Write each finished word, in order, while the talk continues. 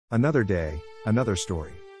Another day, another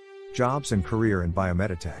story. Jobs and career in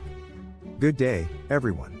biomedical. Good day,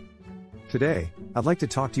 everyone. Today, I'd like to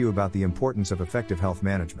talk to you about the importance of effective health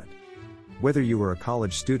management. Whether you are a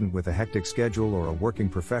college student with a hectic schedule or a working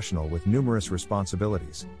professional with numerous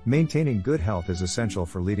responsibilities, maintaining good health is essential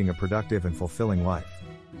for leading a productive and fulfilling life.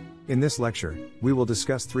 In this lecture, we will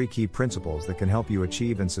discuss 3 key principles that can help you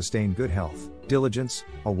achieve and sustain good health: diligence,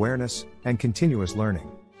 awareness, and continuous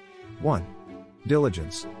learning. 1.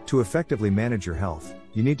 Diligence. To effectively manage your health,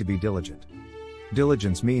 you need to be diligent.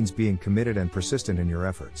 Diligence means being committed and persistent in your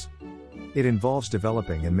efforts. It involves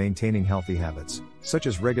developing and maintaining healthy habits, such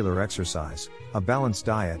as regular exercise, a balanced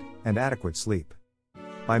diet, and adequate sleep.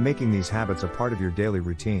 By making these habits a part of your daily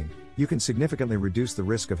routine, you can significantly reduce the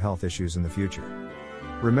risk of health issues in the future.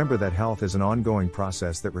 Remember that health is an ongoing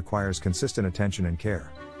process that requires consistent attention and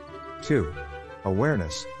care. 2.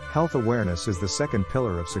 Awareness. Health awareness is the second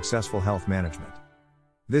pillar of successful health management.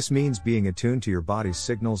 This means being attuned to your body's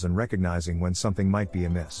signals and recognizing when something might be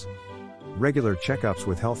amiss. Regular checkups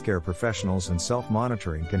with healthcare professionals and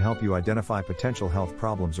self-monitoring can help you identify potential health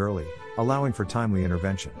problems early, allowing for timely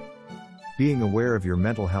intervention. Being aware of your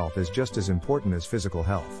mental health is just as important as physical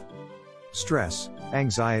health. Stress,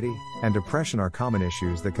 anxiety, and depression are common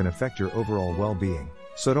issues that can affect your overall well-being,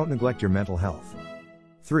 so don't neglect your mental health.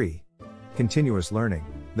 3. Continuous learning.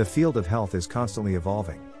 The field of health is constantly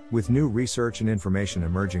evolving, with new research and information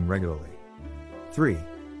emerging regularly. 3.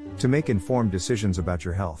 To make informed decisions about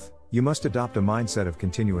your health, you must adopt a mindset of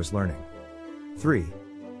continuous learning. 3.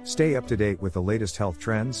 Stay up to date with the latest health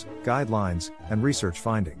trends, guidelines, and research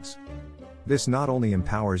findings. This not only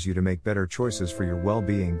empowers you to make better choices for your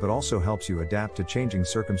well-being but also helps you adapt to changing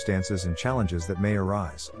circumstances and challenges that may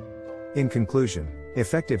arise. In conclusion,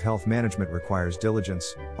 effective health management requires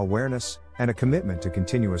diligence, awareness, and a commitment to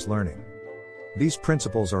continuous learning. These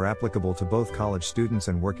principles are applicable to both college students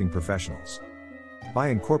and working professionals. By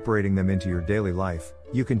incorporating them into your daily life,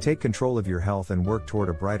 you can take control of your health and work toward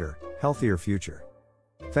a brighter, healthier future.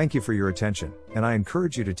 Thank you for your attention, and I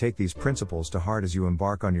encourage you to take these principles to heart as you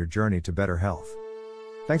embark on your journey to better health.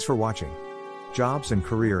 Thanks for watching. Jobs and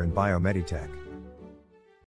career in biomedical.